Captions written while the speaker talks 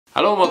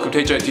Hello and welcome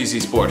to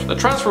HITC Sport. The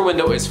transfer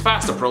window is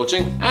fast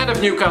approaching, and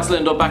if Newcastle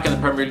end up back in the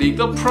Premier League,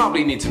 they'll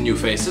probably need some new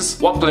faces.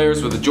 What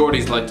players would the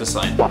Geordies like to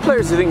sign? What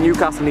players do you think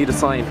Newcastle need to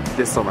sign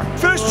this summer?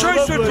 First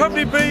choice would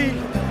probably be,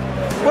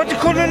 what do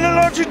you call a little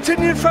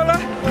Argentinian fella?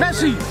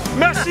 Messi.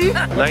 Messi?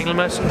 Lionel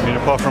Messi. I mean,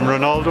 apart from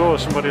Ronaldo or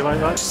somebody like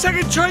that.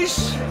 Second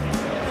choice,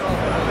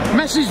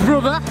 Messi's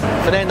brother,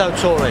 Fernando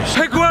Torres.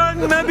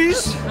 Higuain, maybe.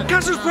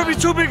 Newcastle's probably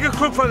too big a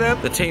club for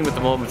them. The team at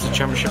the moment is a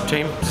championship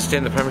team. To stay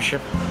in the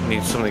Premiership,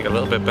 needs something a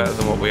little bit better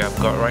than what we have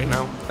got right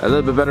now. A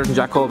little bit better than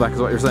Jack Colback is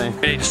what you're saying.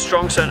 We need a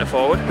strong centre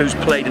forward who's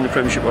played in the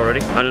Premiership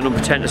already, and a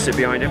number 10 to sit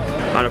behind him,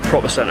 and a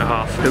proper centre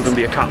half who can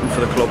be a captain for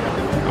the club.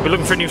 We're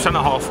looking for a new centre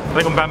half.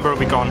 I think Mbemba will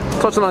be gone.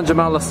 Touching on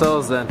Jamal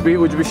Lascelles then,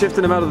 would you be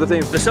shifting him out of the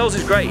team? Lascelles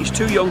is great, he's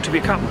too young to be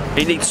a captain.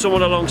 He needs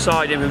someone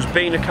alongside him who's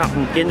been a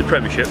captain in the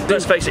Premiership.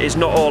 Let's face it, it's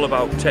not all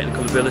about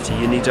technical ability,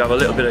 you need to have a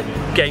little bit of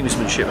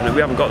gamesmanship, and we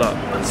haven't got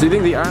that. So you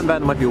think the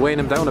armband might be weighing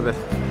him down a bit?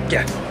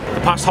 Yeah.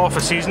 The past half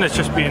a season, it's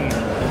just been,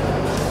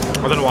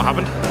 I don't know what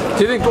happened.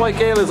 Do you think Dwight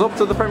Gale is up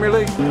to the Premier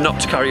League?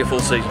 Not to carry a full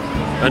season,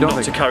 and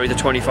not to carry the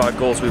 25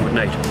 goals we would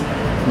need.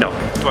 No.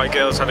 Dwight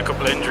Gale's had a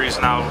couple of injuries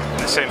now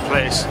in the same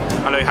place.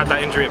 I know he had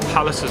that injury at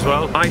Palace as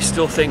well. I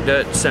still think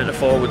that centre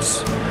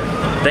forwards,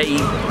 they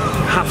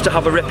have to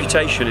have a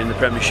reputation in the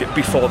Premiership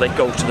before they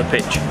go to the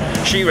pitch.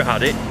 Shearer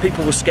had it,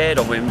 people were scared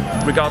of him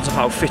regardless of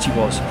how fit he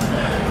was.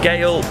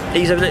 Gale,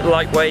 he's a little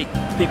lightweight,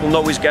 people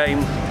know his game,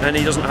 and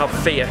he doesn't have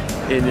fear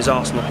in his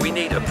arsenal. We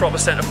need a proper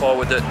centre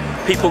forward that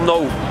people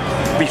know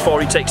before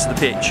he takes to the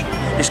pitch.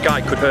 This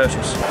guy could hurt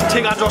us. I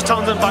think Andros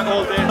Townsend back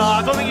all day. No,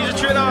 I don't think he's a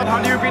trainer.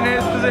 had you been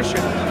in his position,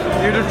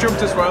 you'd have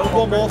jumped as well.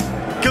 One more.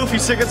 Gylfi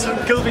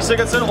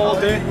Sigurdsson all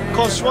day.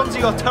 Because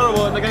Swansea got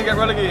terrible and they're going to get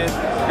relegated.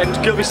 And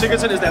Gylfi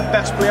Sigurdsson is their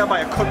best player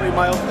by a country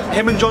mile.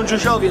 Him and John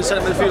Shelby in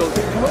centre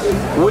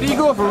midfield. Would he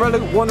go from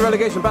one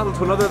relegation battle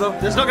to another though?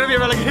 There's not going to be a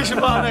relegation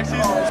battle next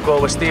season. Let's go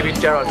with Stevie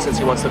Gerrard since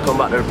he wants to come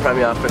back to the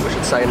Premier. I think we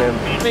should sign him.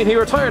 I mean, he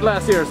retired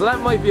last year, so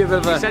that might be a bit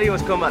of a... He said he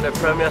was coming back to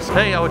the Premier.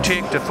 Hey, I would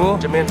take Defoe.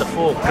 Jermaine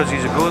Defoe. Because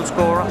he's a goal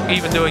scorer,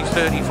 even though he's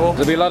 34.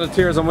 There'll be a lot of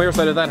tears on your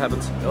side if that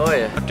happens. Oh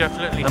yeah.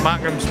 Definitely. The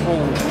Magnum's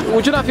full.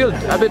 Would you not feel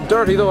a bit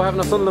dirty though, having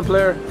a Sunderland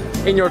player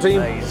in your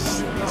team?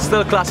 He's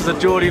still class as a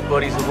Geordie,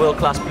 but he's a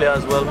world-class player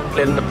as well.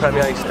 Played in the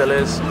Premier, he still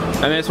is.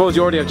 I mean, I suppose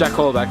you already have Jack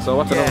Colback, so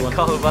what's another one?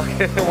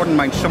 Colback. I wouldn't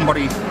mind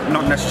somebody,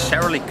 not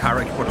necessarily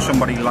Carrick, but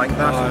somebody like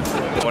that.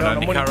 I want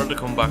Andy Carroll to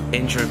come back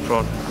injury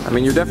prone. I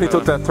mean, you definitely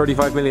took that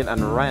 35 million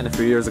and ran a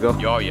few years ago.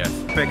 Oh yeah.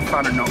 Big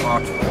fan of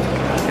Knockout.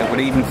 It would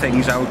even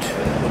things out,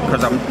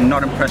 because I'm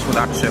not impressed with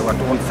that, so I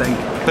don't think.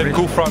 I think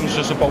Gouffran's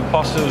just about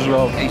past it as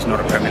well. He's not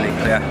a Premier League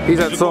player. He's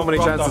had so many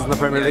chances in the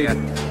Premier League.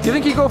 Do you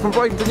think he'd go from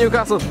Brighton to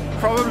Newcastle?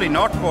 Probably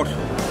not, but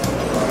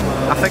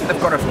I think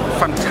they've got a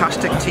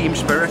fantastic team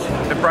spirit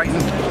at Brighton,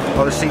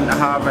 or they seem to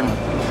have. And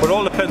But it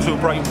all depends who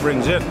Brighton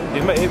brings in.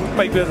 It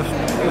might be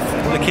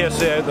the case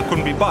there they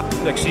couldn't be back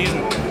next season.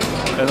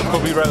 And there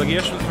could be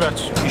relegation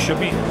threats. You should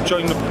be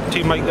joining a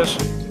team like this.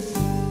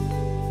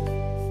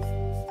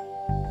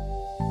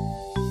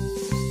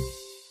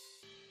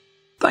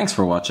 Thanks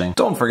for watching.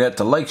 Don't forget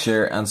to like,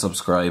 share and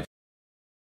subscribe.